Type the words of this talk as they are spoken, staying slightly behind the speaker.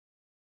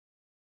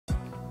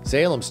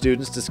Salem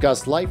students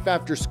discuss life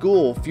after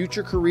school,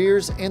 future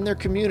careers, and their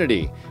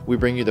community. We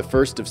bring you the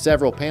first of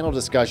several panel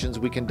discussions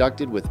we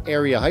conducted with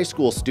area high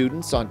school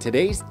students on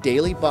today's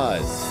Daily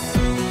Buzz.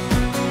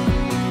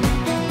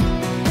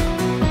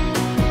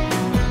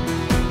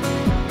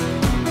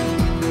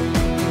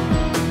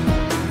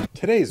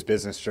 Today's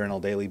Business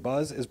Journal Daily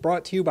Buzz is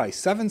brought to you by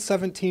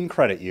 717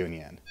 Credit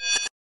Union.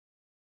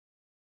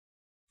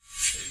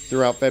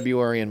 Throughout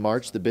February and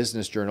March, the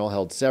Business Journal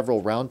held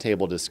several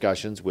roundtable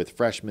discussions with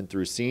freshmen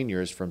through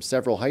seniors from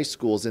several high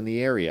schools in the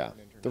area.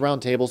 The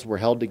roundtables were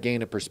held to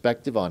gain a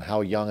perspective on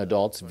how young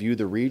adults view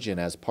the region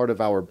as part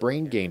of our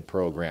Brain Gain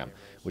program,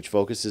 which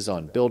focuses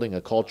on building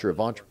a culture of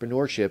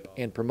entrepreneurship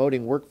and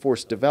promoting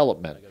workforce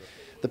development.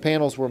 The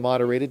panels were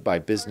moderated by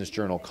Business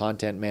Journal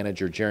content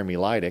manager Jeremy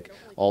Leidick.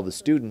 All the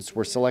students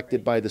were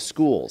selected by the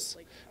schools.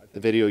 The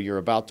video you're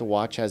about to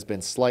watch has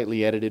been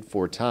slightly edited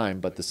for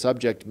time, but the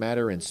subject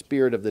matter and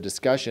spirit of the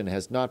discussion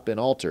has not been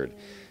altered.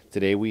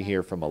 Today we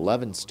hear from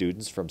 11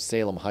 students from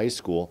Salem High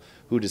School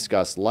who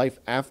discuss life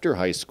after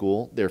high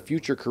school, their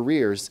future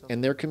careers,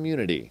 and their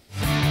community.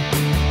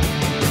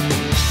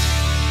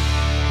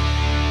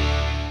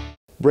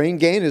 Brain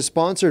Gain is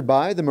sponsored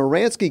by the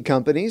Moransky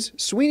Companies,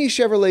 Sweeney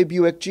Chevrolet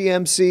Buick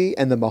GMC,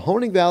 and the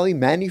Mahoning Valley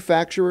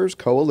Manufacturers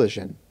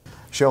Coalition.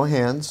 Show of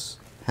hands,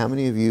 how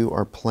many of you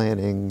are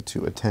planning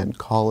to attend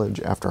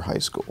college after high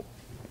school?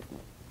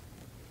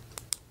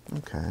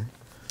 Okay.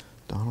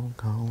 Donald,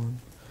 Colin.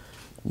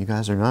 You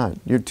guys are not.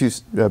 You're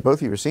both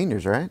of you are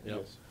seniors, right? Yes.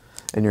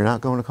 And you're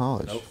not going to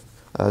college?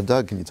 Nope.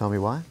 Doug, can you tell me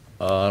why?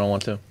 I don't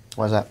want to.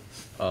 Why is that?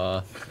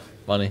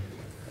 Money.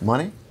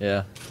 Money?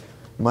 Yeah.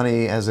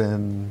 Money as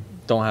in?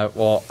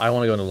 Well, I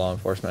want to go into law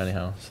enforcement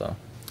anyhow, so.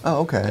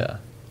 Oh, okay. Yeah.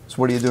 So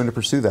what are you doing to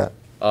pursue that?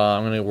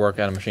 I'm going to work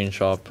at a machine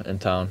shop in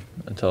town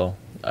until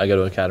I go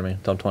to academy,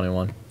 until I'm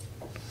 21.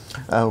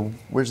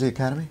 Where's the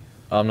academy?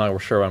 I'm not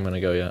sure where I'm going to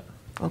go yet.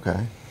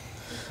 Okay.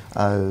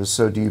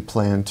 So do you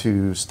plan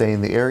to stay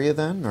in the area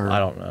then? Or? I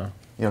don't know.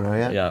 You don't know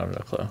yet? Yeah, I have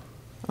no clue.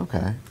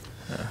 Okay.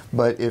 Yeah.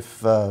 But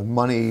if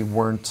money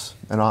weren't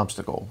an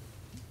obstacle,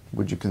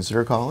 would you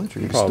consider college?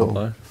 Or you Probably.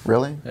 Still,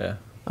 really? Yeah.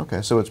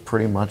 Okay, so it's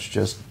pretty much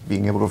just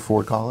being able to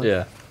afford college?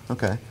 Yeah.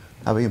 Okay.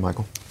 How about you,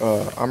 Michael?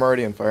 I'm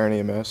already in fire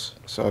and EMS,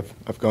 so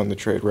I've gone the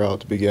trade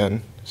route to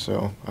begin.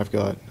 So I've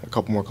got a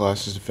couple more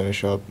classes to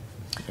finish up.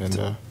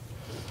 And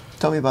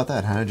tell me about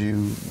that. How did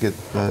you get?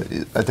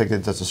 I think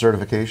that's a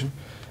certification.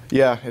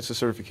 Yeah, it's a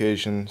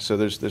certification. So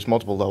there's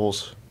multiple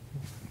levels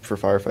for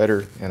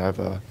firefighter, and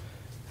I've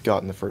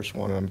gotten the first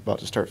one. And I'm about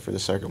to start for the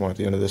second one at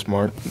the end of this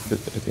month.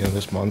 At the end of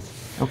this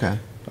month. Okay.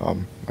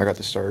 I got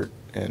to start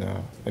in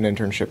an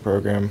internship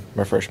program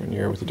my freshman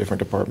year with a different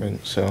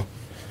department. So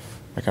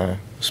I kind of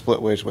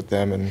split ways with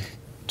them and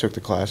took the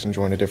class and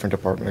joined a different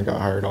department and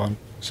got hired on.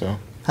 So.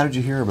 How did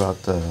you hear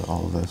about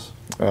all of this?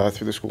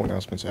 Through the school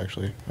announcements,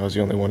 actually. I was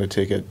the only one to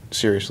take it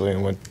seriously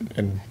and went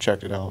and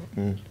checked it out,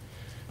 and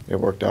it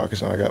worked out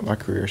because now I got my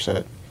career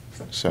set.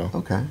 So.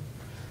 Okay.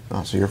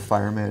 Oh, so you're a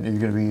fireman. Are you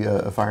going to be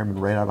a fireman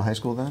right out of high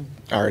school then?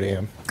 I already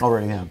am.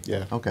 Already am?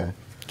 Yeah. Okay.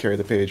 Carry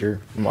the pager.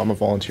 I'm a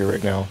volunteer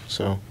right now,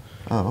 so.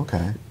 Oh,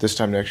 okay. This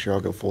time next year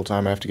I'll go full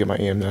time. I have to get my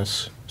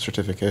EMS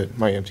certificate,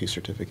 my EMT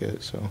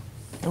certificate. So.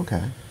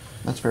 Okay.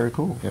 That's very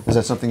cool. Yep. Is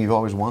that something you've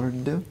always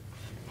wanted to do?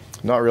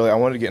 Not really. I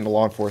wanted to get into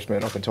law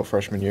enforcement up until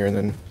freshman year, and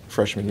then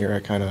freshman year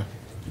I kind of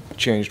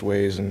changed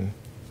ways and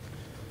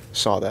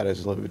saw that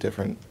as a little bit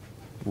different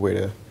way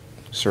to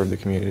serve the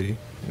community,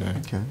 and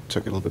I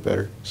took it a little bit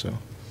better. So.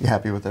 You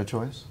happy with that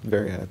choice?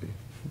 Very happy.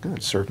 Good.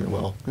 It served me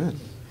well. Good.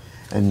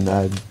 And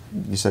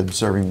you said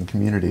serving the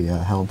community.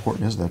 How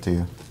important is that to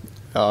you?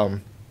 Well,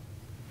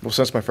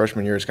 since my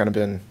freshman year, it's kind of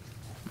been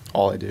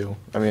all I do.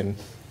 I mean,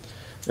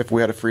 if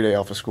we had a free day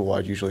off of school,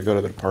 I'd usually go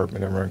to the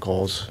department and run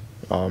calls.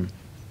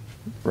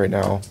 Right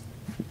now,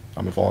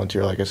 I'm a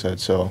volunteer, like I said,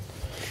 so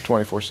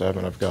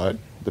 24/7 I've got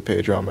the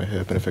pager on my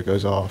hip, and if it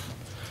goes off,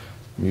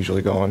 I'm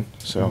usually going.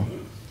 So.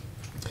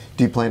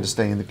 Do you plan to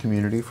stay in the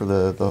community for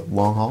the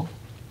long haul?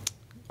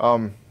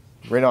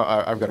 Right now,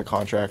 I've got a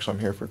contract, so I'm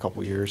here for a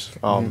couple of years.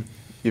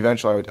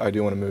 Eventually, I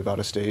do want to move out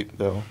of state,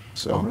 though.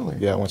 So, really?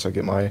 Yeah, once I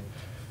get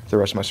the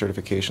rest of my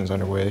certifications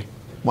underway.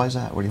 Why is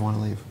that? Where do you want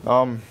to leave?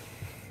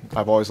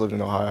 I've always lived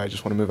in Ohio. I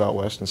just want to move out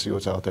west and see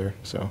what's out there.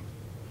 So.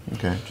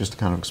 Okay, just to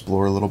kind of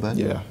explore a little bit?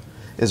 Yeah.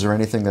 Is there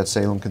anything that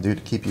Salem can do to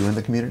keep you in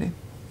the community?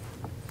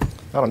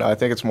 I don't know. I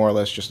think it's more or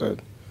less just a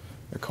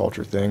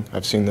culture thing.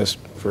 I've seen this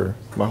for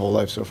my whole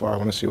life so far. I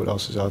want to see what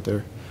else is out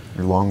there.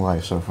 Your long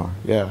life so far?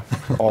 Yeah,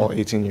 all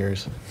 18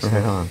 years.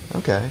 Right on.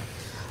 Okay.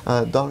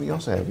 Don, you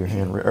also have your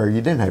hand or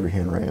you didn't have your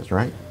hand raised,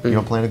 right? Mm-hmm. You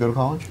don't plan to go to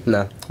college?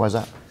 No. Why is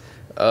that?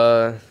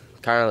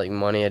 Kind of like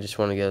money. I just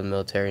want to go to the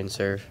military and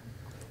serve.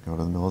 Go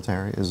to the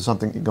military? Is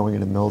something going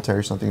into the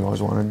military something you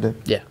always wanted to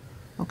do? Yeah.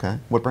 Okay.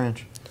 What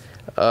branch?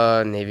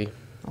 Navy.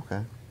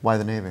 Okay. Why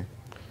the Navy?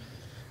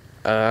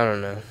 I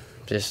don't know.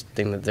 Just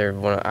think that they're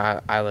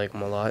I like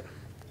them a lot.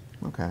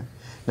 Okay.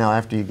 Now,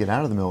 after you get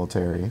out of the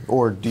military,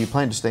 or do you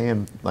plan to stay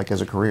in, like,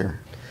 as a career?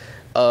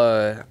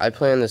 I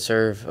plan to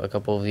serve a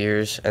couple of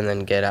years and then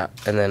get out,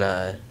 and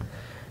then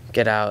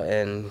get out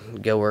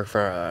and go work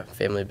for a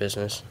family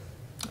business.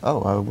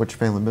 Oh, what's your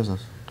family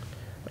business?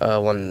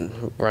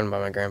 One run by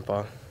my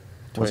grandpa.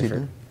 What's he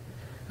do?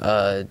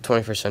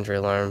 21st Century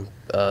Alarm,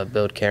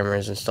 build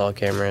cameras, install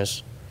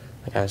cameras,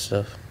 that kind of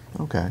stuff.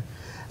 Okay.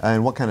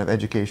 And what kind of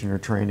education or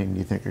training do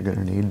you think you're going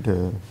to need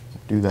to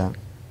do that?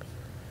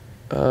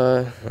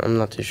 I'm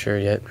not too sure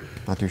yet.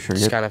 Not too sure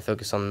Just yet? kind of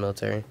focus on the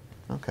military.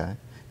 Okay.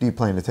 Do you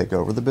plan to take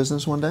over the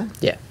business one day?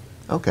 Yeah.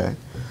 Okay.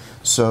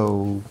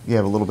 So you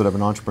have a little bit of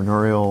an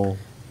entrepreneurial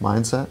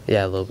mindset?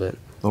 Yeah, a little bit.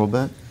 A little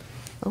bit?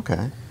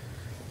 Okay.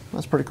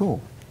 That's pretty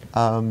cool.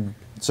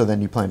 So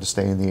then you plan to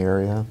stay in the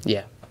area?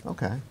 Yeah.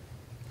 Okay.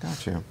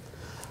 Got you.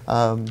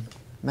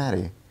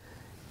 Maddie,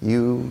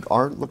 you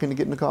are looking to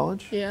get into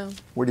college? Yeah.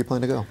 Where do you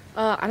plan to go?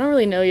 I don't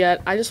really know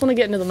yet. I just want to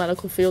get into the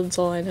medical field, that's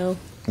all I know.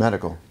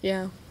 Medical?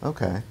 Yeah.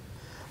 Okay.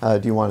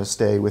 Do you want to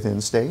stay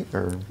within state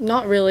or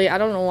Not really. I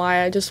don't know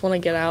why. I just want to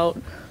get out.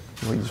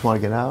 you just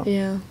want to get out?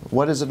 Yeah.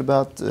 What is it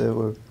about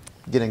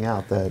getting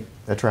out that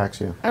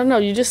attracts you? I don't know.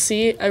 You just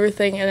see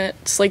everything, and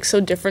it's like so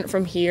different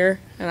from here.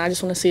 And I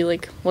just want to see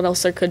like what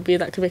else there could be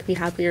that could make me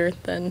happier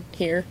than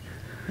here.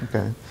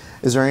 Okay.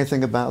 Is there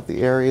anything about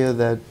the area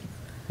that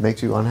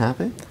makes you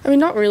unhappy? I mean,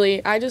 not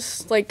really. I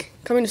just like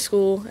coming to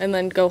school and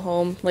then go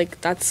home.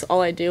 Like that's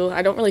all I do.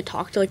 I don't really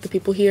talk to like the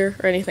people here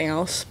or anything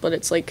else. But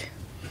it's like,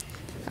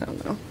 I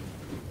don't know.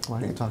 Why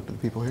don't you talk to the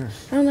people here?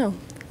 I don't know.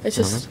 It's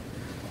just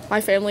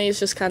my family is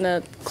just kind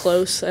of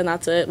close, and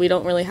that's it. We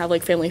don't really have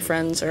like family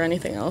friends or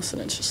anything else,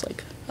 and it's just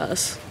like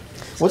us.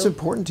 What's So,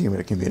 important to you in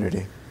a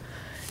community?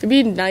 it'd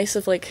be nice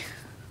if like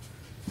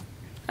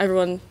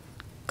everyone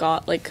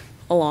got like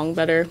along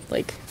better.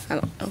 Like I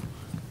don't know.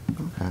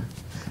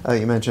 Okay.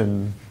 You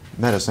mentioned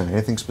medicine.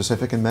 Anything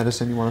specific in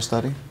medicine you want to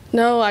study?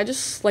 No, I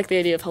just like the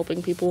idea of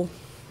helping people.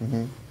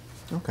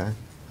 Okay.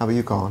 How about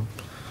you, Colin?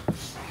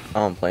 I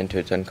don't plan to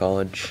attend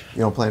college. You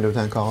don't plan to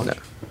attend college? No.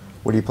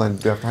 What do you plan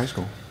to do after high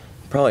school?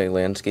 Probably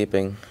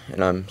landscaping,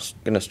 and I'm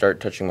going to start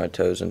touching my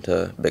toes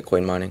into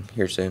Bitcoin mining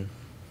here soon,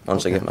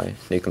 once I Okay. get my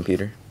new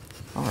computer.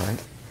 All right.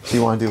 So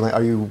you want to do?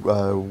 Are you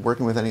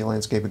working with any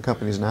landscaping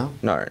companies now?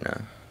 Not right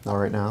now. Not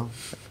right now.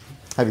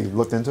 Have you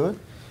looked into it?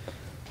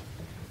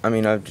 I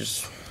mean, I've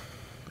just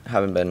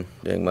haven't been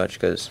doing much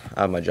because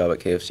I have my job at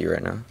KFC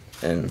right now,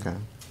 and Okay.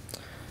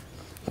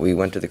 we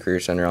went to the career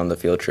center on the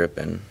field trip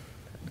and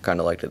kind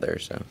of liked it there.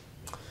 So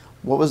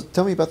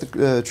Tell me about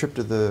the trip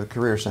to the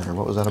career center.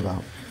 What was that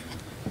about?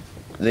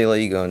 they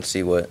let you go and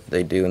see what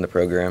they do in the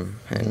program,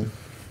 and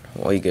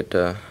well, you get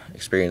to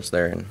experience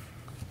there and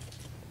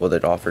what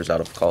it offers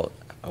out of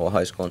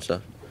high school and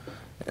stuff.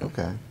 And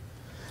Okay.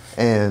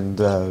 And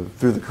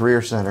through the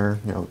career center,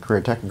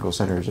 career technical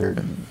centers,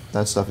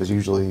 that stuff is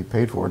usually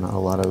paid for, not a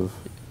lot of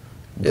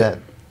debt.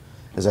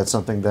 Is that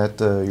something that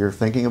you're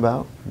thinking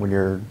about when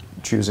you're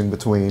choosing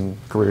between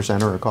career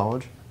center or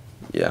college?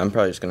 Yeah, I'm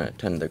probably just going to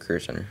attend the career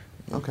center.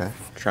 Okay.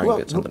 Try and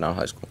get something out of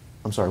high school.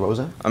 I'm sorry, what was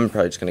that? I'm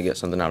probably just going to get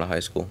something out of high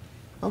school.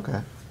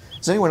 Okay.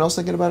 Is anyone else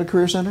thinking about a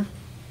career center?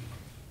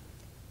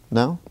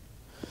 No?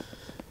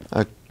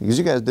 Because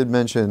you guys did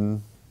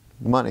mention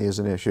money is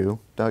an issue.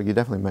 Doug, you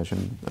definitely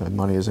mentioned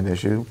money is an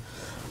issue.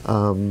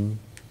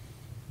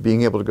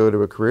 Being able to go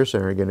to a career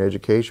center and get an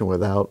education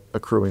without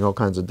accruing all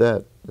kinds of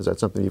debt, is that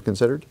something you've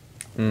considered?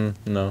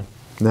 No,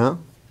 No?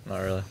 not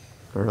really.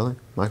 Not really?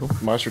 Michael?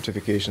 My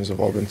certifications have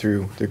all been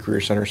through the Career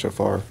Center so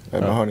far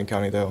at Mahoning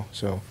County, though.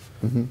 So,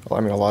 I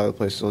mean, a lot of the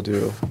places will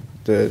do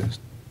the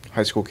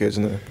high school kids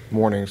in the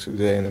mornings of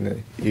the day, and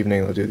then the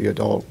evening they'll do the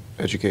adult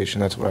education.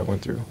 That's what I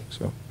went through.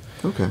 So,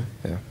 Okay.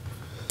 yeah.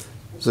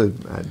 So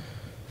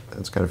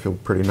that's got to feel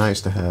pretty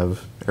nice to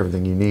have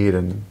everything you need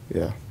and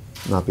Yeah.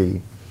 not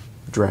be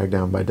dragged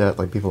down by debt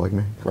like people like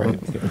me. Right.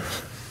 Yeah.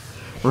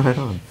 Right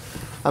on.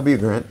 How about you,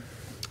 Grant?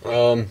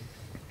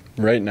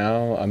 Right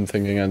now, I'm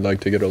thinking I'd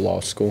like to go to law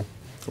school.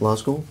 Law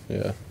school?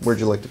 Yeah. Where'd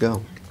you like to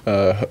go?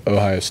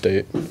 Ohio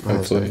State,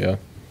 hopefully, State. yeah.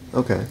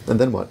 Okay. And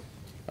then what?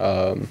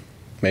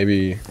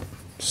 Maybe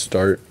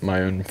start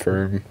my own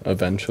firm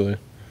eventually.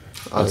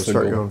 That's the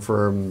Start your goal. own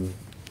firm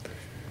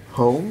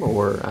home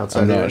or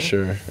outside I'm the not area?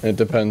 sure. It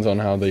depends on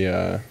how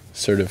the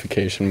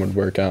certification would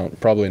work out.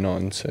 Probably not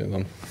in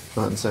Salem.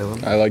 Not in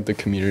Salem? I like the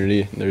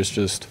community. There's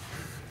just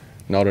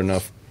not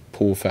enough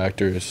pull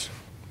factors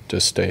to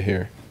stay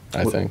here,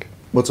 I think.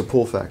 What's a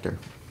pull factor?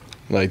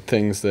 Like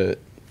things that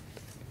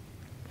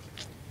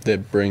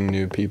bring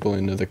new people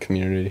into the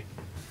community.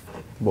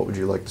 What would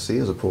you like to see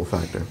as a pull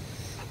factor?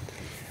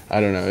 I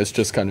don't know. It's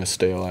just kind of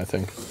stale, I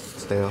think.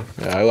 Stay on?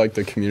 Yeah, I like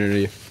the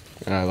community,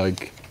 and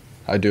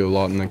I do a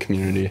lot in the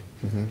community,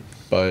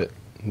 but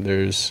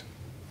there's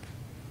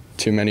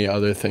too many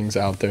other things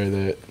out there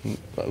that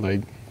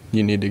like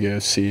you need to go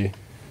see,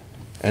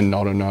 and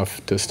not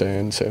enough to stay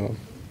in Salem.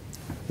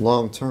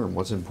 Long term,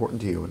 what's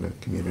important to you in a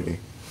community?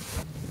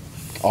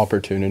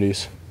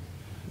 Opportunities,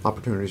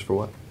 Opportunities for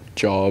what?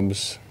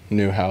 jobs,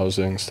 new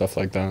housing, stuff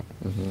like that,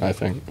 I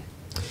think.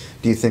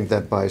 Do you think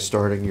that by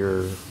starting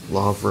your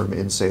law firm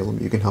in Salem,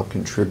 you can help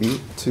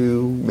contribute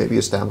to maybe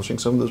establishing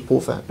some of those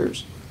pull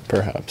factors?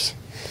 Perhaps.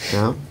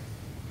 Yeah?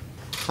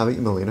 How about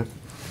you, Melina?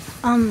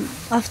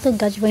 After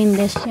graduating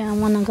this year, I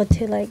want to go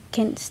to like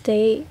Kent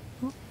State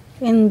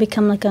and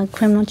become like a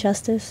criminal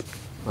justice.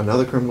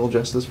 Another criminal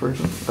justice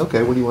person?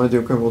 Okay, what do you want to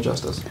do in criminal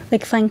justice?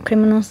 Like find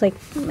criminals, like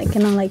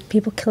like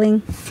people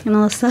killing and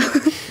all that stuff.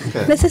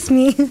 Okay. This is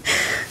me.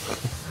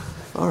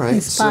 All right.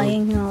 And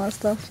spying and all that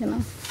stuff,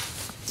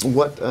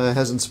 What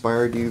has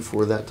inspired you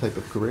for that type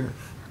of career?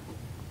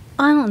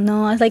 I don't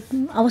know.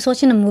 I was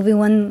watching a movie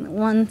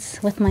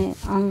once with my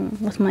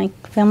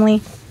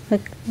family.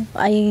 Like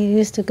I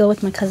used to go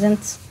with my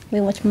cousins. We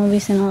watch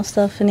movies and all that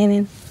stuff, and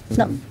then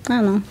no,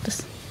 I don't know,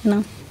 just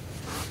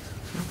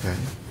Okay.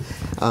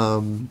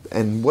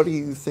 And what are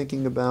you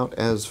thinking about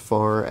as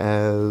far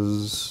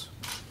as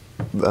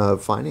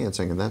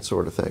financing and that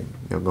sort of thing?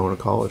 Going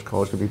to college.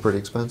 College can be pretty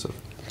expensive.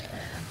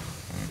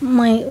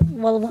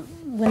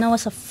 When I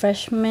was a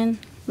freshman,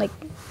 like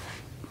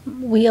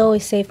we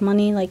always save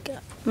money. Like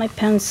my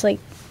parents, like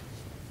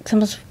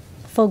sometimes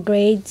for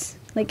grades.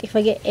 Like if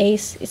I get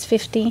A's, it's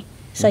 50.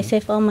 So I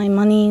save all my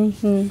money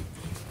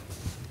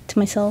to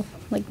myself,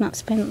 like not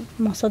spend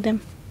most of them.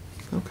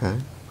 Okay.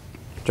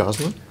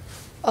 Jocelyn?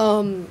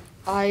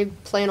 I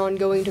plan on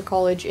going to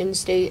college in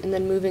state and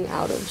then moving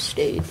out of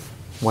state.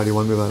 Why do you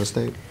want to move out of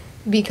state?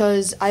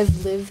 Because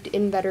I've lived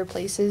in better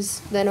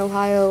places than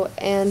Ohio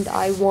and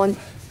I want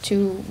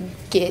to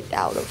get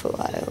out of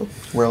Ohio.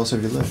 Where else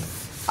have you lived?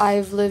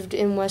 I've lived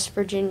in West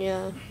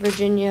Virginia,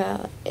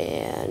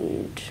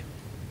 and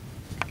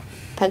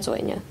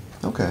Pennsylvania.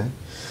 Okay.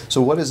 So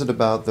what is it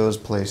about those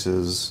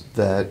places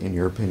that, in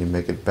your opinion,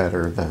 make it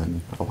better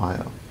than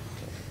Ohio?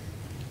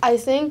 I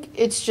think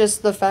it's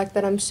just the fact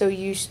that I'm so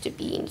used to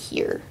being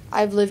here.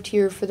 I've lived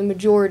here for the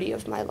majority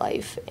of my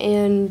life,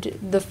 and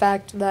the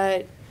fact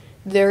that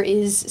there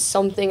is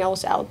something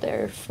else out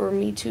there for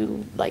me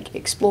to, like,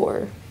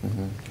 explore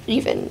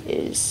even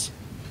is,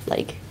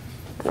 like,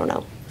 I don't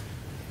know.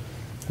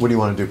 What do you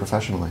want to do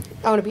professionally?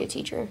 I want to be a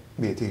teacher.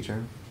 Be a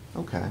teacher?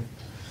 Okay.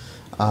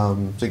 So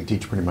you can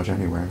teach pretty much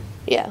anywhere.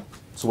 Yeah.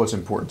 So what's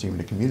important to you in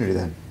the community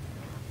then?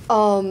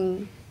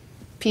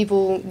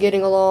 People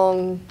getting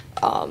along,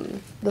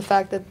 the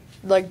fact that,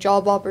 like,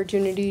 job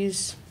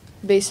opportunities,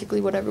 basically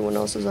what everyone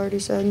else has already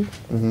said.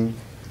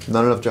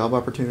 Not enough job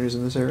opportunities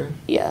in this area?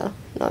 Yeah,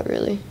 not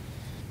really.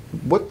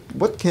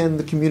 What can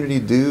the community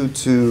do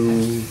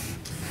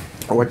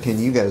or what can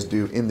you guys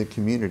do in the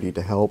community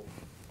to help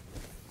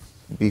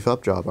beef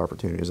up job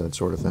opportunities, that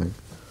sort of thing?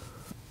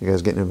 You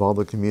guys getting involved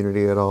with the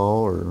community at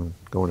all, or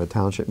going to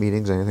township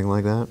meetings, anything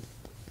like that?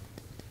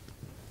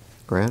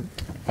 Grant?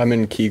 I'm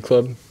in Key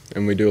Club,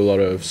 and we do a lot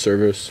of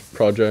service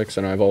projects,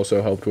 and I've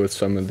also helped with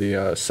some of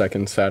the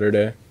Second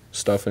Saturday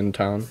stuff in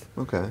town.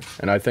 Okay.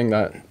 And I think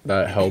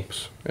that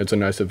helps. It's a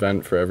nice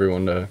event for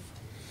everyone to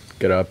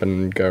get up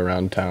and go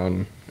around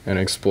town and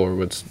explore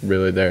what's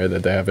really there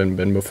that they haven't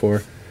been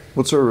before.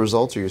 What sort of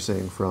results are you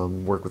seeing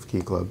from work with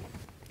Key Club?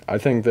 I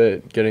think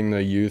that getting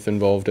the youth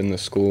involved in the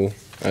school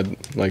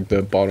at like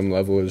the bottom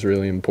level is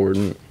really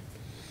important.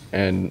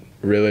 And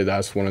really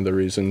that's one of the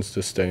reasons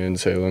to stay in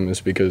Salem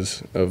is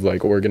because of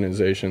like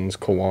organizations,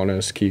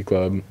 Kiwanis, Key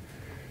Club,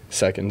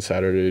 Second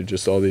Saturday,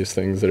 just all these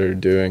things that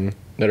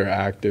are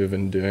active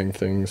and doing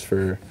things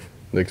for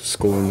the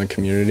school and the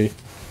community.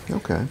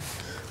 Okay.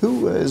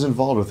 Who is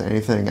involved with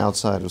anything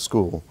outside of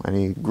school?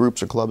 Any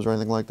groups or clubs or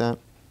anything like that?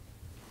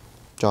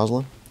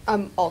 Jocelyn?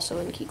 I'm also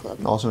in Key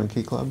Club. Also in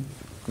Key Club?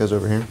 You guys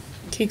over here?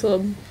 Key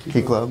Club.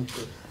 Key Club.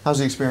 How's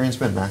the experience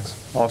been, Max?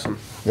 Awesome.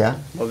 Yeah?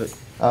 Love it.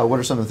 What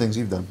are some of the things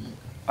you've done?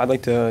 I'd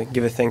like to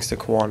give a thanks to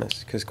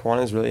Kiwanis, because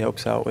Kiwanis really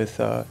helps out with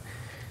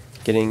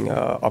getting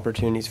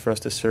opportunities for us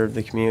to serve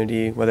the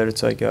community, whether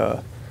it's like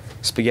a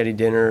spaghetti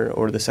dinner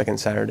or the Second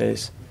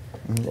Saturdays,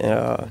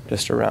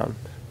 just around.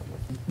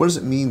 What does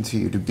it mean to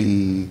you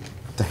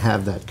to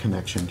have that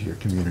connection to your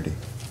community?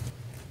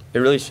 It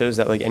really shows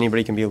that like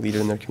anybody can be a leader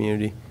in their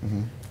community,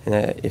 and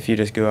that if you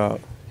just go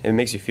out, it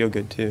makes you feel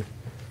good too.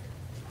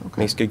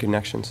 Okay. Makes good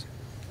connections.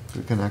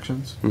 Good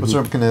connections? What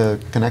sort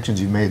of connections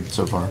you've made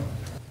so far?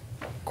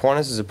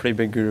 Kiwanis is a pretty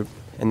big group,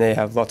 and they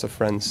have lots of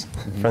friends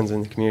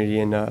in the community,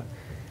 and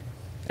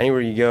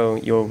anywhere you go,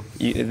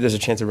 there's a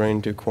chance of running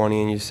into a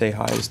Kiwani and you say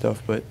hi and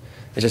stuff, but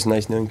it's just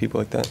nice knowing people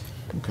like that.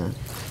 Okay.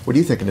 What are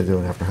you thinking of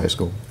doing after high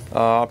school?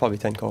 I'll probably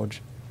attend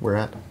college. Where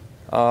at?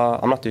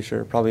 I'm not too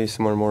sure. Probably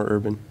somewhere more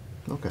urban.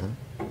 Okay.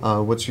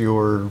 What's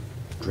your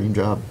dream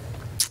job?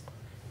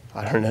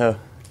 I don't know.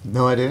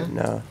 No idea?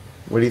 No.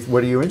 What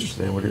are you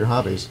interested in? What are your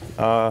hobbies?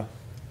 I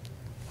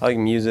like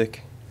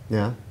music.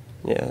 Yeah?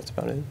 Yeah, that's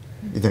about it.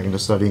 You thinking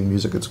of studying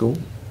music at school?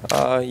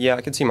 Yeah,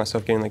 I could see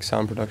myself getting like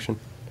sound production.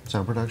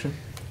 Sound production?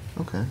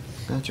 Okay,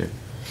 gotcha.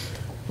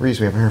 Reese,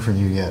 we haven't heard from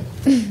you yet.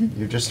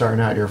 You're just starting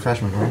out. You're a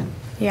freshman, right?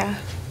 Yeah.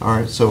 All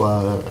right,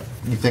 so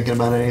you thinking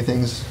about any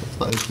things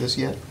like this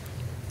yet?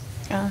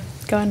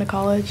 Going to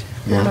college.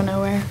 Yeah? I don't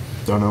know where.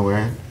 Don't know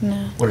where?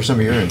 No. What are some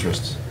of your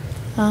interests?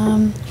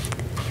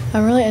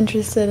 I'm really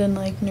interested in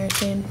like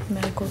nursing,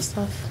 medical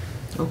stuff.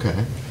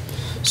 Okay.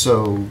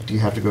 So, do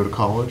you have to go to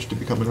college to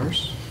become a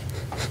nurse?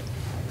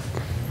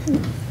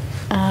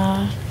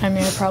 I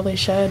mean, I probably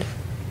should.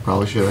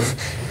 Probably should.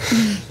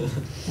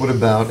 What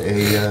about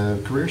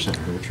a career center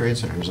or a trade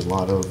center? There's a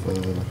lot of,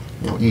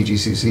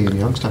 EGCC in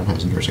Youngstown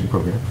has a nursing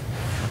program.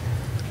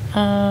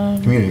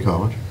 Community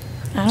college.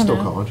 I don't Still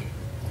know. college.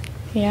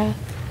 Yeah.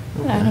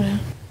 Okay. I don't know.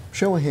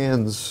 Show of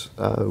hands,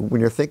 when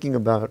you're thinking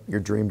about your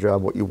dream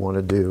job, what you want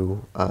to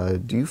do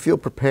you feel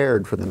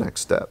prepared for the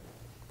next step?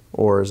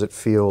 Or does it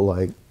feel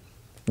like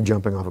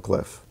jumping off a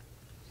cliff?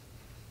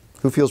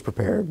 Who feels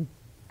prepared?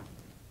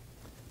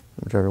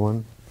 Whichever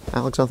one.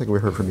 Alex, I don't think we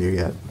heard from you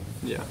yet.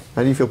 Yeah.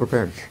 How do you feel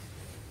prepared?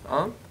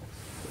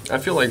 I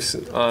feel like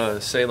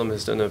Salem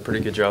has done a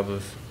pretty good job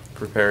of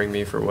preparing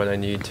me for what I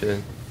need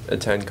to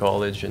attend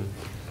college and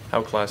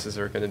how classes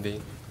are going to be.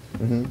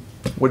 Mm-hmm.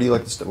 What do you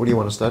like to What do you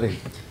want to study?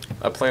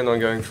 I plan on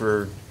going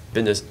for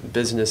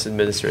business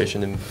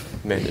administration and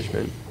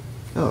management.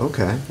 Oh,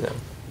 okay. Yeah.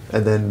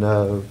 And then,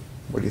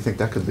 what do you think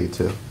that could lead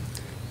to?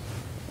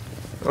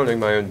 Owning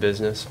my own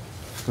business.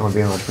 You want to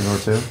be an entrepreneur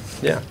too?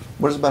 Yeah.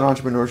 What is it about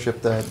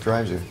entrepreneurship that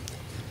drives you?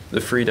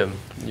 The freedom.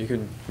 You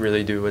could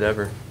really do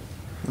whatever.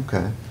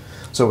 Okay.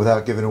 So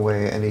without giving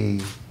away any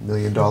 $1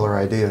 million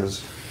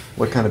ideas,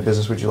 what kind of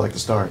business would you like to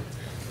start?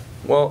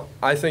 Well,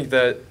 I think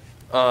that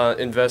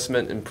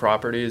investment in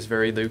property is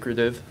very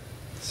lucrative,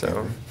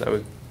 so that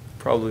would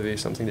probably be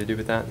something to do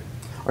with that.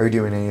 Are you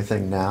doing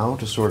anything now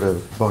to sort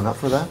of bone up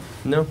for that?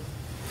 No.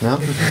 No?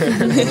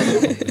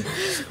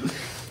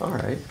 All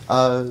right.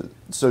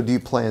 So do you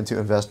plan to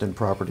invest in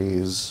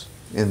properties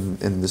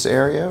in this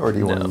area, or do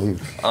you want to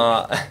leave?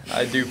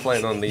 I do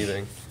plan on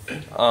leaving.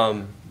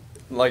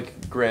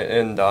 Like Grant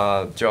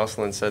and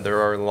Jocelyn said, there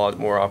are a lot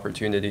more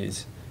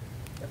opportunities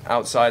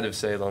outside of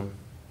Salem.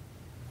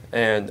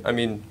 And, I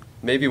mean,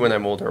 maybe when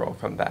I'm older I'll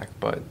come back,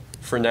 but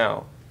for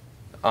now,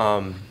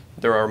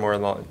 there are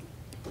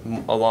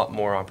a lot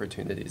more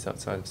opportunities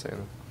outside of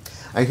Salem.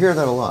 I hear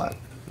that a lot.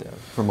 Yeah.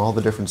 From all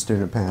the different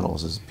student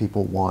panels, is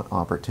people want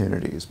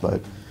opportunities,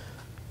 but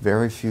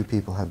very few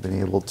people have been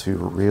able to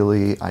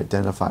really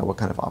identify what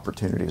kind of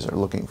opportunities they're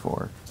looking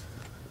for.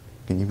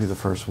 Can you be the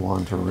first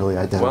one to really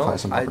identify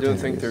some opportunities? I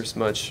don't think there's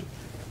much,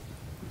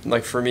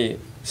 like for me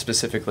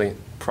specifically,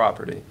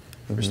 property.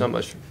 There's not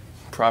much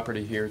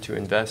property here to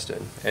invest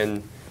in,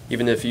 and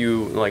even if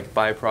you like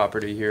buy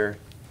property here,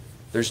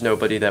 there's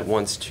nobody that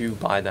wants to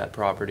buy that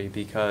property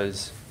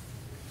because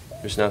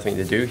there's nothing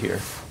to do here.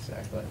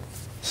 Exactly.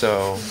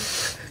 So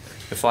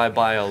if I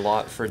buy a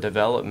lot for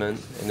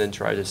development and then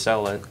try to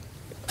sell it,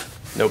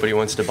 nobody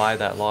wants to buy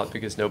that lot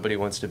because nobody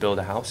wants to build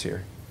a house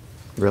here.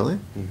 Really?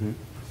 Mm-hmm.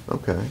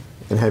 Okay.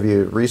 And have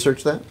you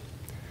researched that?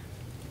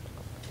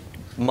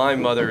 My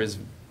mother is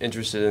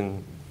interested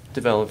in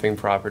developing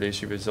property.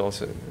 She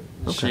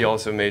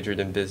also majored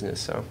in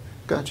business, so.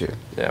 Got you.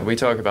 Yeah, we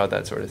talk about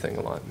that sort of thing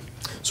a lot.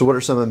 So what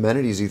are some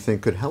amenities you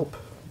think could help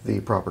the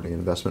property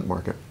investment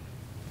market?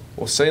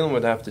 Well, Salem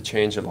would have to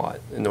change a lot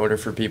in order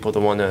for people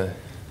to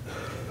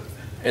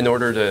in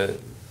order to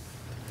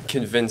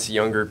convince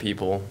younger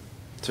people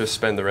to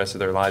spend the rest of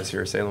their lives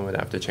here. Salem would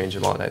have to change a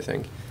lot, I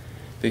think,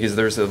 because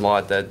there's a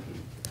lot that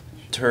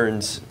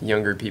turns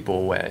younger people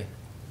away.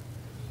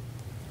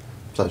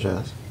 Such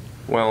as?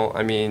 Well,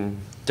 I mean,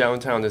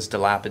 downtown is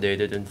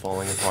dilapidated and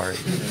falling apart.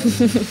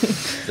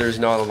 There's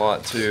not a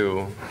lot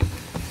to,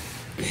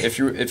 if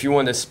you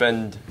want to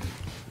spend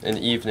an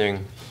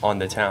evening on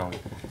the town,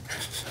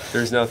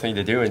 there's nothing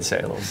to do in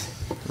Salem.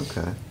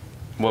 Okay.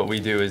 What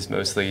we do is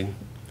mostly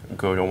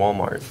go to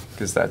Walmart,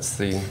 because that's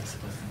the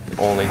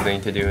only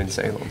thing to do in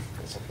Salem.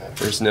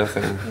 There's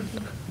nothing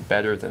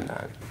better than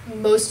that.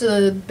 Most of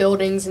the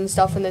buildings and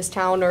stuff in this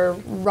town are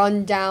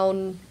run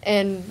down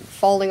and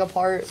falling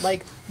apart,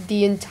 like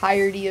the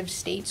entirety of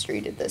State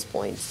Street at this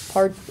point.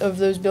 Part of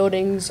those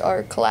buildings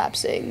are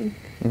collapsing.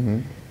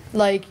 Mm-hmm.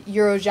 Like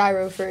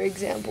Eurogyro, for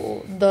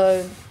example,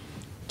 the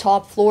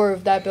top floor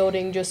of that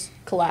building just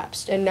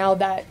collapsed, and now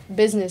that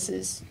business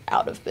is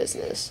out of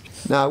business.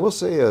 Now, I will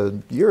say a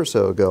year or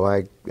so ago,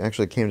 I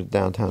actually came to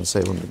downtown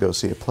Salem to go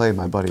see a play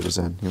my buddy was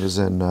in. He was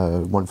in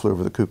One Flew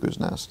Over the Cuckoo's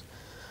Nest.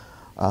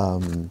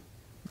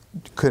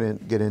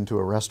 Couldn't get into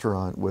a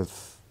restaurant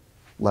with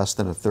less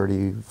than a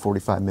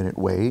 45-minute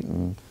wait,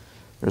 and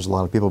there's a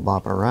lot of people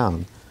bopping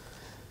around.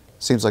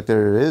 Seems like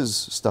there is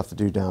stuff to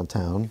do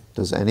downtown.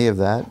 Does any of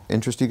that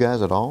interest you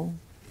guys at all?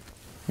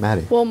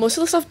 Maddie? Well, most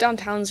of the stuff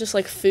downtown is just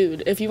like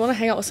food. If you want to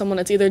hang out with someone,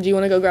 it's either do you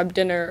want to go grab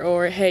dinner,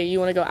 or hey, you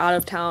want to go out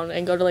of town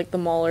and go to like the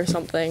mall or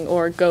something,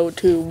 or go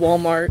to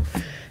Walmart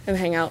and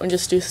hang out and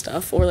just do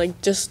stuff, or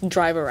like just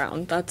drive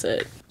around. That's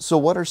it. So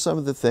what are some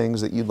of the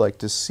things that you'd like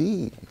to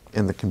see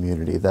in the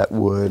community that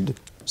would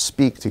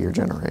speak to your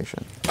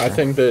generation? I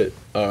think that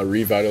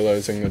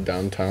revitalizing the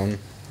downtown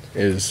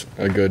is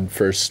a good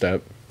first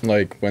step.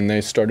 Like when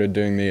they started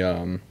doing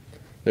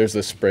there's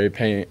the spray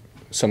paint,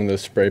 some of the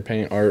spray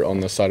paint art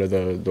on the side of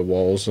the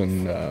walls,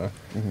 and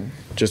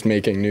just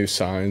making new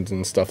signs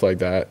and stuff like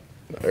that.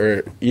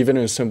 Or even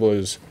as simple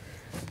as,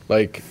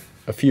 like,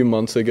 a few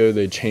months ago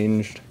they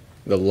changed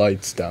the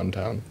lights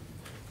downtown.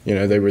 You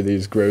know, they were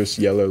these gross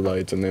yellow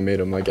lights, and they made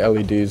them like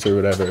LEDs or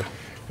whatever.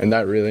 And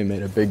that really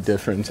made a big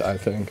difference, I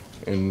think,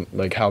 in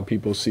like how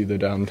people see the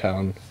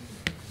downtown.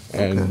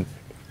 And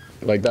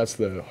like that's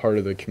the heart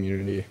of the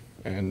community,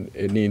 and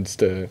it needs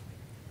to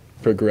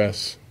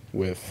progress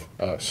with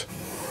us,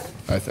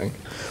 I think.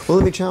 Well,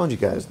 let me challenge you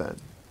guys then.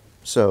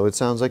 So it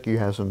sounds like you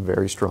have some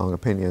very strong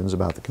opinions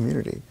about the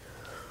community.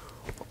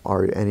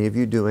 Are any of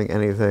you doing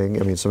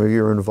anything? I mean, some of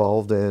you are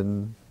involved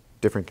in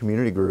different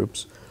community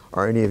groups.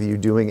 Are any of you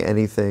doing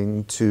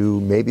anything to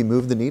maybe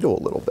move the needle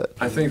a little bit?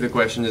 I think the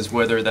question is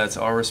whether that's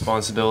our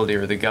responsibility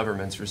or the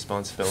government's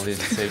responsibility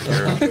to take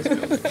care of these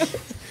buildings.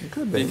 It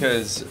could be.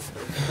 Because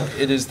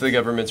it is the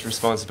government's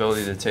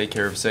responsibility to take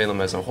care of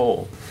Salem as a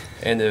whole,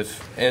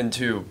 and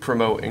to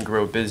promote and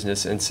grow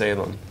business in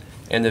Salem.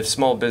 And if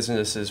small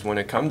businesses want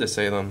to come to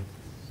Salem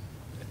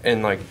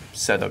and like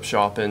set up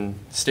shop in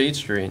State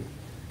Street,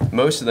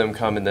 most of them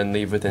come and then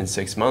leave within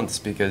 6 months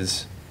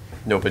because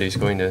nobody's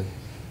going to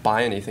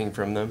buy anything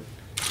from them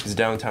because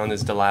downtown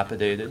is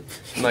dilapidated.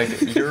 Like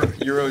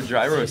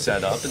Gyro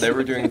set up, they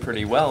were doing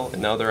pretty well,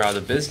 and now they're out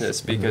of business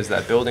because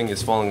that building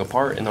is falling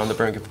apart and on the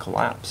brink of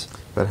collapse.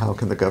 But how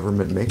can the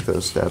government make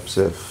those steps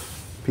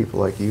if people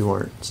like you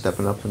aren't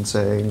stepping up and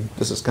saying,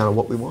 this is kind of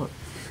what we want?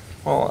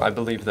 Well, I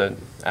believe that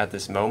at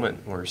this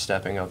moment we're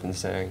stepping up and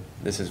saying,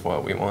 this is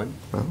what we want.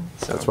 Well,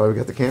 that's why we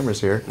got the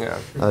cameras here. Yeah.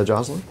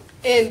 Jocelyn?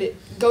 And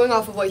going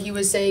off of what he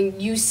was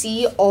saying, you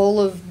see all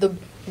of the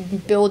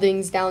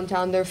buildings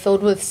downtown, they're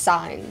filled with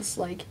signs.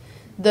 Like,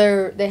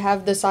 they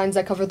have the signs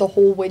that cover the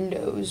whole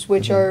windows,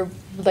 which are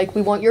like,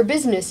 we want your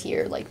business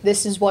here. Like,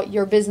 this is what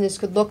your business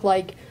could look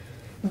like.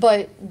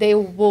 But they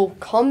will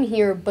come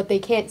here, but they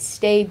can't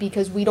stay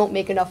because we don't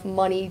make enough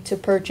money to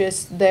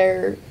purchase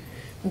their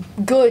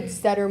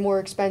goods that are more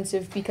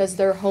expensive because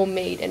they're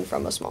homemade and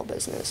from a small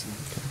business.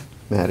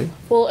 Maddie?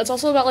 Well, it's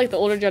also about like the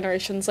older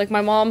generations. Like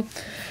my mom,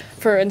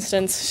 for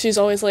instance, she's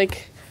always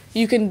like,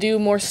 you can do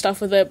more stuff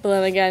with it, but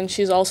then again,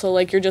 she's also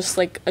like, you're just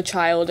like a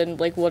child and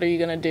like, what are you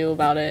gonna do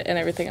about it and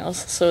everything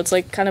else. So it's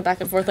like kind of back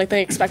and forth. Like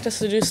they expect us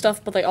to do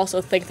stuff, but they also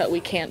think that we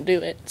can't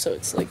do it. So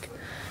it's like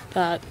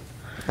that.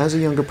 As a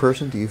younger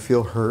person, do you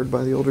feel heard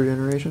by the older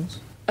generations?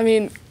 I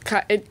mean,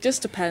 it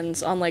just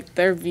depends on like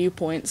their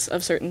viewpoints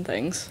of certain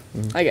things,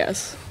 I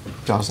guess.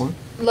 Jocelyn?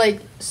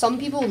 Like, some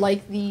people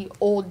like the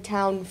old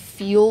town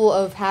feel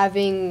of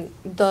having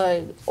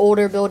the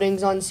older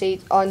buildings on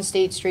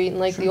State Street and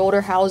like the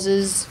older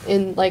houses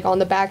in like on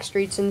the back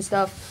streets and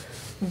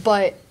stuff.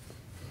 But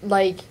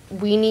like,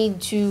 we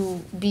need to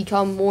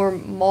become more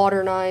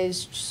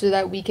modernized so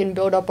that we can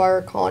build up our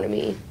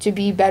economy to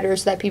be better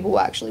so that people will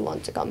actually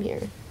want to come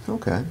here.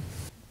 Okay.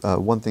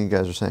 One thing you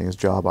guys are saying is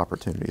job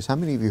opportunities. How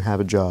many of you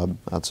have a job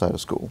outside of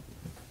school?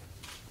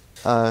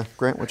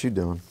 Grant, what you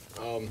doing?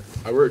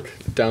 I work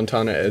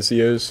downtown at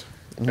Ezio's,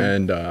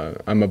 and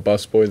I'm a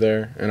busboy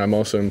there, and I'm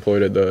also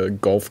employed at the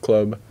golf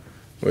club,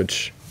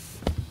 which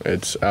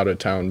it's out of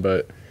town,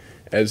 but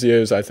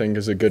Ezio's I think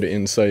is a good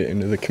insight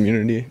into the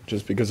community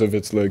just because of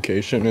its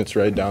location. It's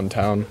right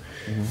downtown,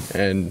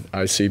 and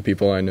I see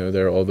people I know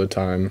there all the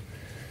time,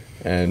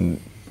 and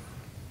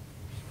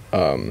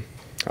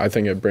I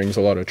think it brings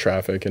a lot of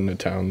traffic into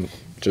town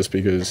just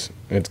because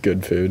it's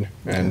good food.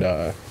 And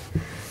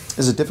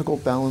is it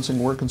difficult balancing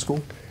work and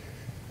school?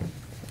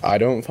 I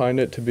don't find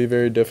it to be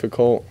very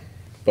difficult,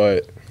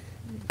 but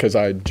because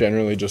I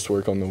generally just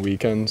work on the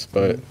weekends.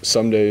 But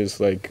some days,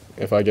 like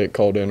if I get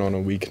called in on a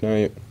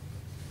weeknight,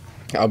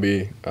 I'll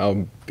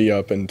be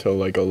up until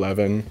like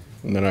 11,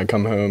 and then I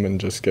come home and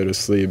just go to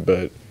sleep.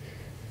 But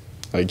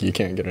like you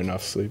can't get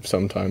enough sleep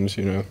sometimes,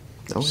 you know.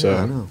 Oh so,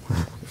 yeah, I know.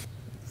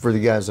 For the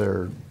guys that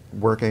are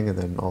working and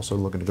then also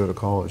looking to go to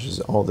college, is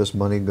all this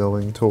money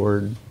going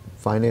toward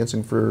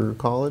financing for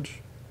college?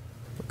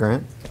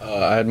 Grant?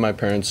 I had my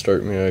parents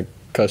start me a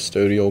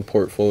custodial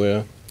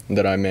portfolio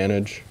that I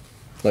manage,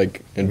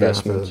 like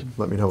investments. You have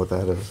to let me know what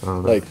that is. I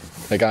don't know.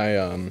 Like I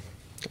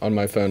on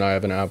my phone I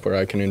have an app where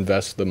I can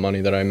invest the money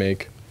that I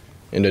make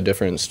into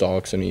different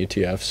stocks and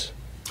ETFs.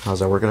 How's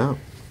that working out?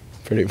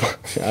 Pretty well.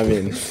 I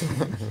mean,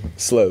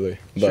 slowly,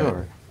 but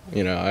sure.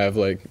 You know,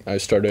 I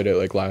started it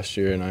like last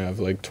year and I have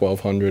like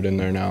 1,200 in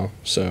there now.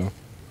 So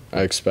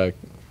I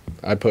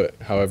put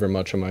however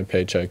much of my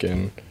paycheck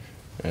in,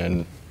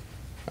 and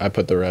I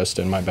put the rest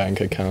in my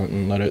bank account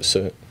and let it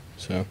sit.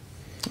 So,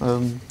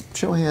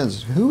 show of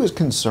hands, who is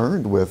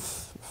concerned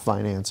with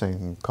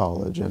financing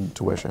college and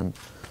tuition?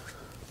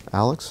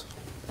 Alex?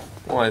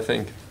 Well, I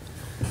think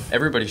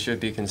everybody should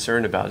be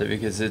concerned about it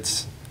because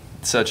it's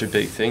such a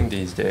big thing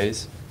these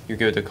days. You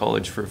go to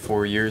college for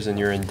 4 years and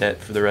you're in debt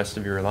for the rest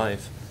of your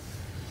life.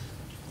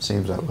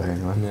 Seems that way,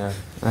 anyway.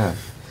 Yeah.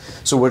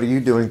 So what are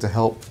you doing to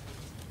help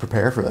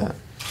prepare for that?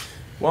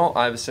 Well,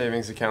 I have a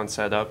savings account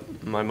set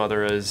up. My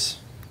mother has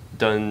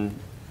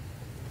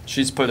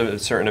she's put a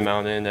certain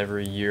amount in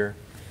every year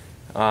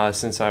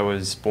since I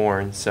was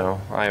born,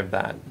 so I have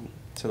that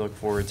to look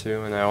forward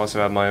to. And I also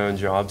have my own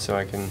job, so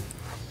I can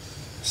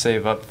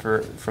save up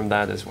from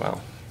that as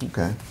well.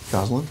 Okay.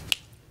 Jocelyn?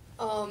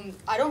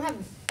 I don't have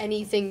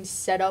anything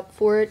set up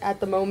for it at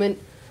the moment,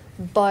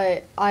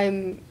 but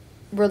I'm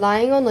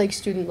relying on like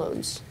student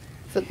loans.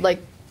 For,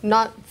 like,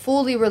 not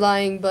fully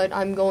relying, but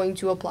I'm going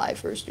to apply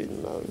for a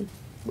student loan.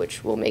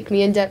 which will make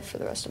me in debt for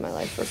the rest of my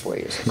life for 4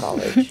 years of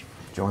college.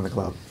 Join the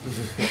club.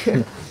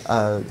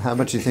 How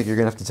much do you think you're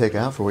going to have to take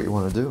out for what you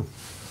want to do?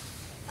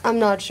 I'm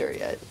not sure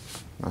yet.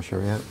 Not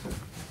sure yet?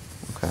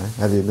 Okay.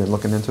 Have you been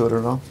looking into it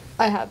at all?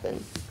 I have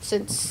been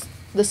since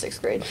the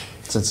 6th grade.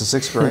 Since the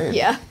 6th grade?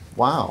 Yeah.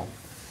 Wow.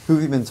 Who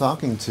have you been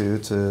talking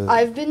to?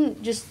 I've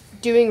been just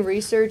doing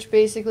research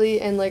basically,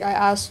 and like I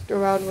asked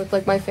around with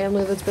like my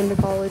family that's been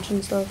to college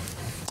and stuff.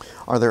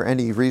 Are there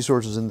any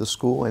resources in the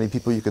school, any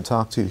people you could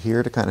talk to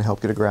here to kind of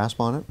help get a grasp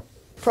on it?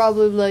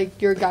 Probably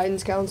like your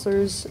guidance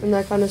counselors and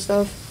that kind of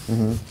stuff.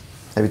 Mm-hmm.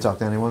 Have you talked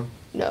to anyone?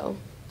 No.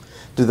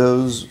 Do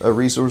those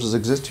resources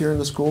exist here in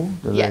the school?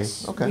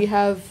 Yes. Okay. We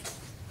have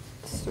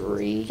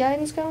 3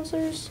 guidance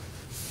counselors,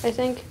 I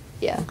think.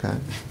 Yeah. Okay.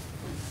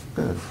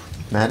 Good.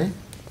 Maddie?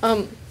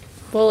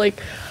 Well,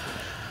 like,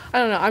 I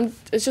don't know.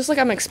 It's just like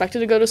I'm expected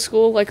to go to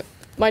school. Like,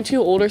 my 2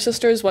 older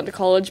sisters went to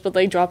college, but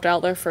they dropped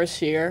out their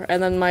first year.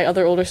 And then my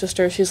other older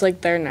sister, she's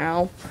like there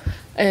now.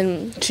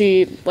 And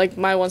she, like,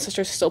 my one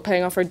sister's still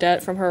paying off her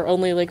debt from her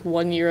only like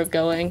 1 year of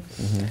going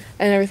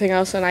and everything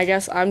else. And I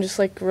guess I'm just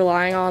like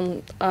relying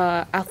on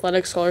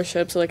athletic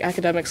scholarships, or, like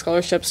academic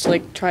scholarships to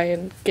like try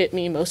and get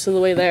me most of the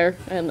way there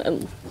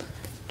and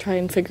try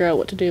and figure out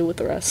what to do with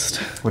the rest.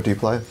 What do you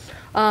play?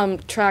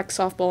 Track,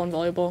 softball, and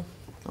volleyball.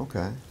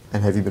 Okay.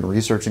 And have you been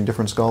researching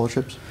different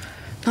scholarships?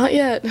 Not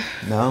yet.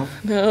 No?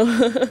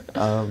 No.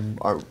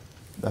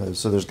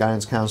 So there's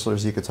guidance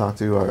counselors you could talk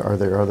to. Are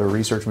there other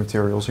research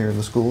materials here in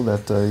the school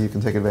that you can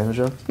take advantage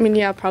of? I mean,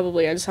 yeah,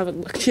 probably. I just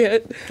haven't looked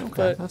yet. Okay,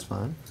 But that's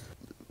fine.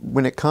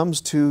 When it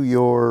comes to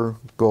your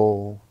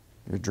goal,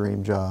 your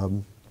dream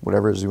job,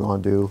 whatever it is you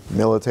want to do,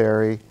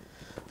 military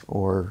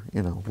or,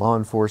 law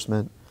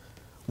enforcement,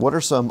 what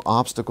are some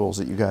obstacles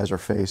that you guys are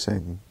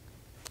facing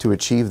to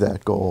achieve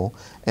that goal?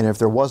 And if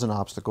there was an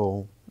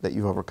obstacle that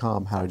you've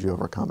overcome, how did you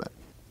overcome it?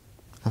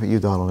 How about you,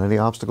 Donald? Any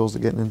obstacles to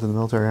getting into the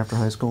military after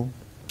high school?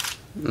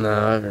 No,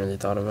 I haven't really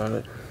thought about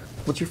it.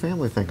 What's your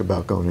family think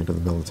about going into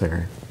the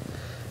military?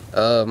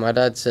 My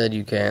dad said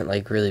you can't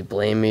like really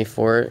blame me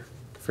for it,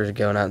 for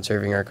going out and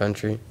serving our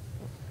country.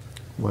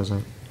 Why is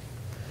that?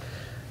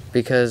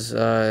 Because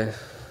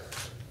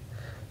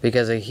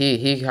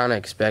he kind of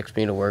expects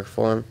me to work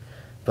for him,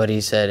 but he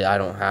said I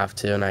don't have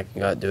to and I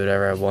can go out and do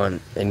whatever I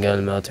want. And going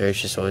to the military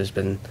has just always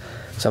been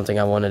something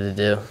I wanted to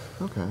do.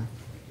 Okay.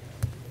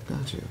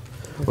 Got you.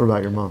 What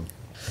about your mom?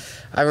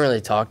 I haven't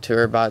really talked to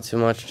her about it too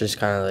much, just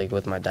kind of like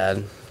with my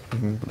dad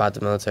about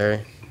the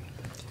military.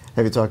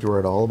 Have you talked to her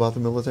at all about the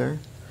military?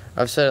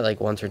 I've said it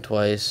like once or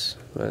twice,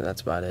 but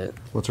that's about it.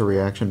 What's her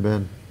reaction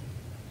been?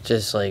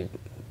 Just like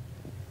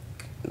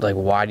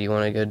why do you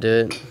want to go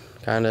do it,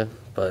 kind of.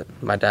 But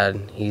my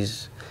dad, he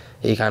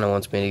kind of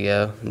wants me to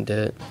go and do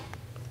it.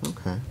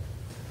 Okay.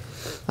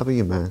 How about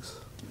you, Max?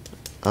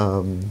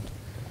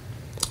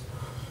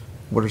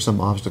 What are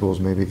some obstacles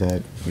maybe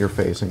that you're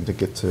facing to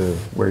get to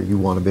where you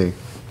want to be?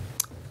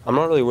 I'm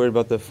not really worried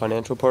about the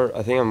financial part.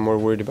 I think I'm more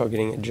worried about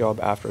getting a job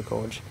after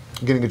college.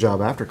 Getting a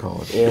job after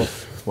college? Yeah.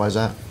 Why is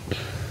that?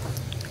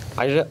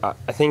 I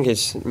think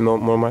it's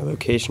more my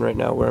location right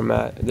now where I'm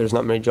at. There's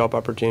not many job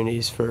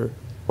opportunities for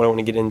what I want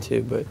to get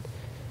into, but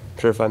I'm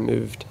sure if I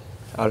moved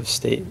out of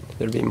state,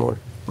 there'd be more.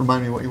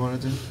 Remind me what you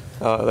want to do?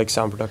 Like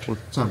sound production.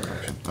 Sound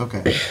production,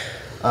 okay.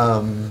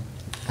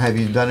 Have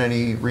you done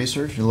any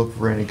research? You look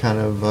for any kind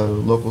of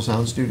local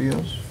sound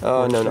studios?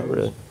 No, not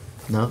really.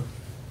 No?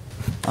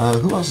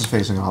 Who else is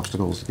facing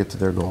obstacles to get to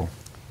their goal?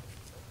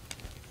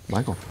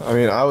 Michael? I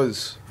mean, I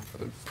was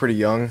pretty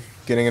young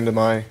getting into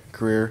my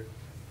career.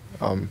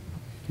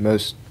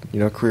 Most,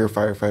 career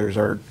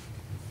firefighters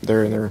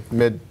they're in their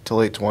mid to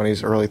late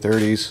 20s, early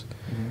 30s.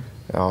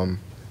 I'm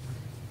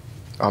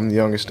the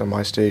youngest on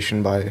my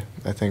station by,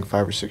 I think,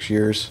 5 or 6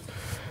 years.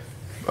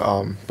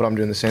 But I'm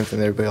doing the same thing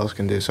that everybody else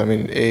can do. So, I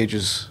mean, age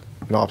is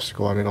an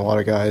obstacle. I mean, a lot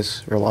of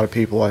guys, or a lot of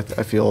people, I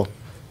feel,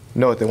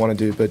 know what they want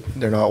to do, but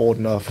they're not old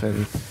enough,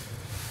 and,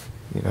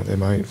 they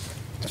might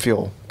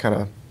feel kind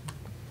of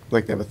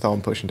like they have a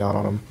thumb pushing down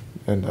on them,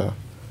 and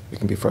it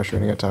can be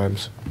frustrating at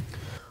times.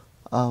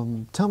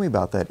 Tell me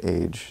about that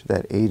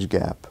age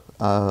gap.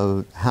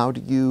 How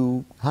do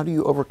you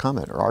overcome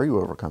it, or are you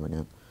overcoming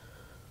it?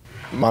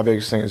 My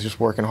biggest thing is just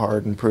working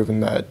hard and proving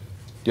that,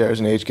 yeah, there's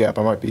an age gap.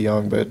 I might be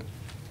young, but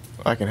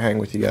I can hang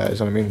with you guys.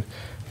 And I mean,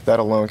 that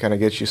alone kind of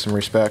gets you some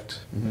respect.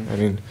 I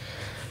mean,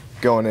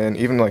 going in,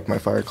 even like my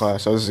fire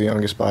class, I was the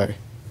youngest by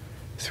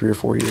 3 or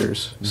 4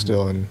 years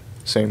still, and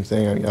same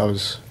thing. I mean, I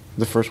was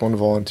the first one to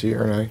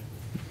volunteer, and I,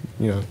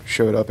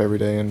 showed up every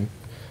day and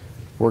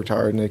worked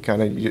hard. And it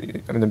kind of,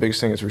 the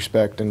biggest thing is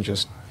respect and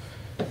just,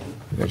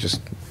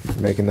 just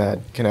making that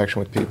connection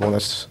with people. And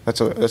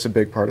that's a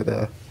big part of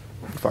the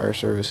fire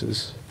service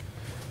is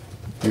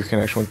your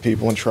connection with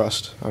people and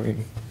trust. I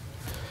mean,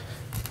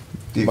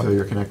 do you feel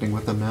you're connecting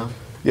with them now?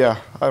 Yeah,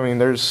 I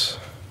mean,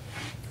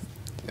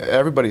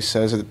 everybody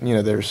says that,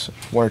 there's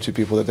 1 or 2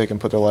 people that they can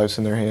put their lives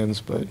in their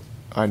hands, but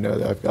I know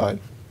that I've got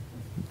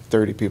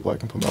 30 people I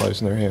can put my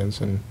lives in their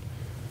hands, and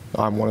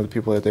I'm one of the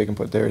people that they can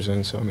put theirs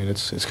in. So, I mean,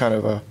 it's kind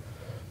of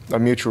a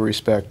mutual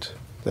respect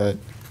that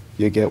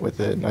you get with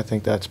it, and I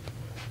think that's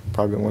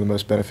probably been one of the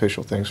most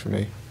beneficial things for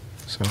me.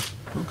 So.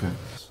 Okay.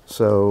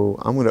 So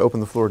I'm going to open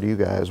the floor to you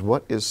guys.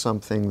 What is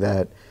something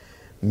that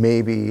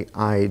maybe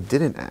I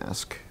didn't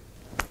ask,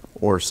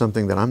 or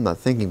something that I'm not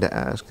thinking to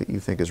ask that you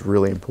think is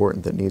really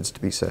important that needs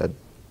to be said?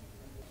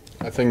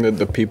 I think that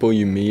the people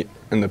you meet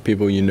and the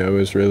people you know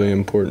is really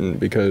important,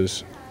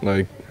 because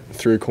like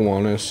through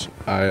Kiwanis,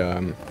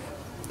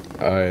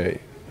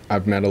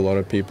 I've met a lot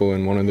of people,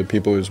 and one of the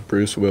people is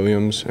Bruce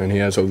Williams, and he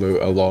has a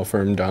law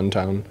firm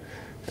downtown.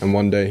 And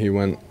one day he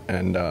went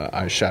and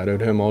I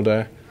shadowed him all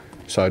day.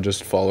 So I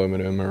just followed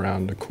him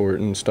around the court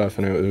and stuff,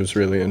 and it was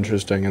really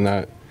interesting. And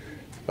that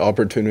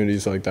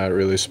opportunities like that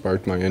really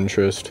sparked my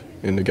interest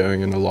into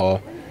going into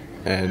law.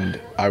 And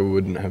I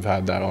wouldn't have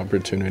had that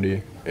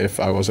opportunity if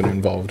I wasn't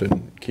involved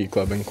in Key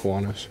Club and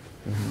Kiwanis.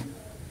 Mm-hmm.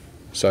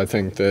 So I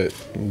think that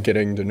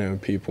getting to know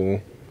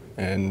people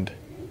and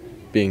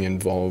being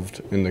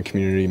involved in the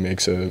community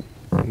makes a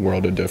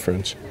world of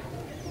difference.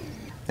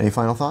 Any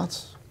final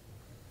thoughts?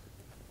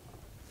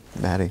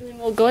 Maddie? I mean,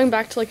 well, going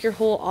back to like your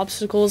whole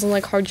obstacles and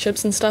like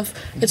hardships and stuff,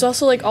 it's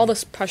also like all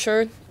this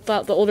pressure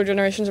that the older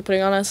generations are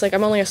putting on us. Like,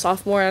 I'm only a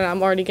sophomore and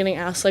I'm already getting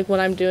asked like what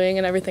I'm doing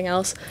and everything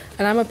else.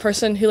 And I'm a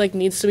person who like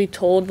needs to be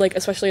told, like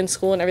especially in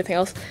school and everything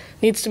else,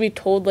 needs to be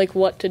told like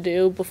what to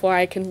do before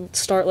I can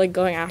start like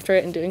going after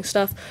it and doing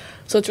stuff.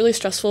 So it's really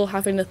stressful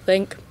having to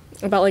think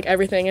about like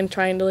everything and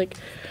trying to like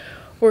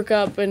work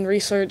up and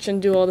research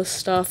and do all this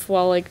stuff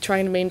while like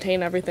trying to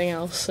maintain everything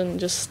else and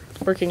just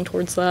working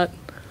towards that.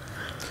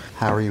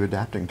 How are you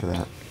adapting to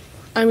that?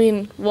 I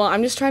mean, well,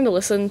 I'm just trying to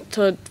listen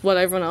to what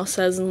everyone else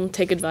says and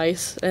take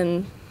advice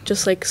and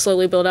just like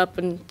slowly build up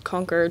and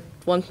conquer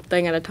one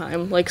thing at a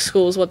time. Like,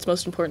 school is what's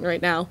most important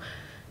right now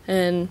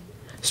and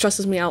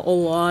stresses me out a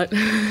lot.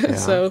 Yeah.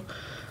 So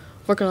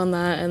working on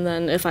that, and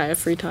then if I have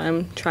free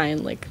time, try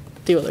and like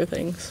do other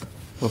things.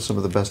 What's some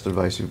of the best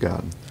advice you've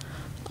gotten?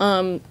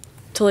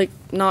 To like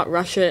not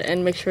rush it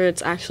and make sure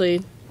it's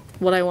actually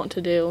what I want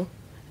to do,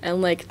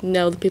 and like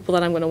know the people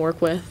that I'm going to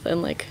work with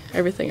and like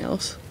everything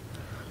else.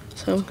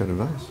 So that's good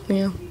advice.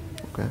 Yeah.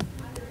 Okay.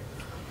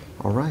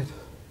 All right.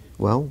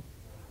 Well,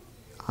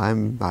 I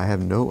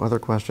have no other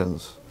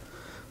questions,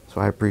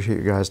 so I appreciate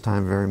you guys'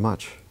 time very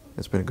much.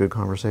 It's been a good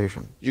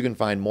conversation. You can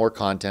find more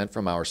content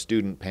from our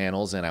student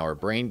panels and our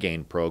Brain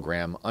Gain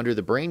program under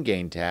the Brain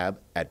Gain tab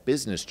at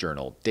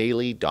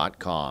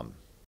businessjournaldaily.com.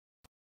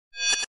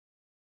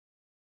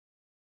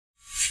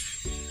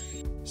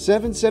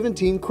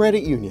 717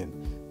 Credit Union.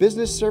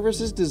 Business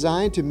services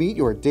designed to meet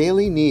your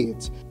daily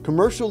needs.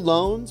 Commercial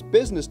loans,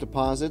 business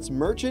deposits,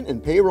 merchant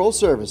and payroll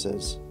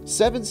services.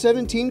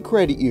 717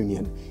 Credit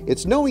Union.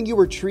 It's knowing you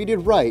were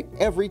treated right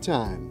every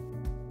time.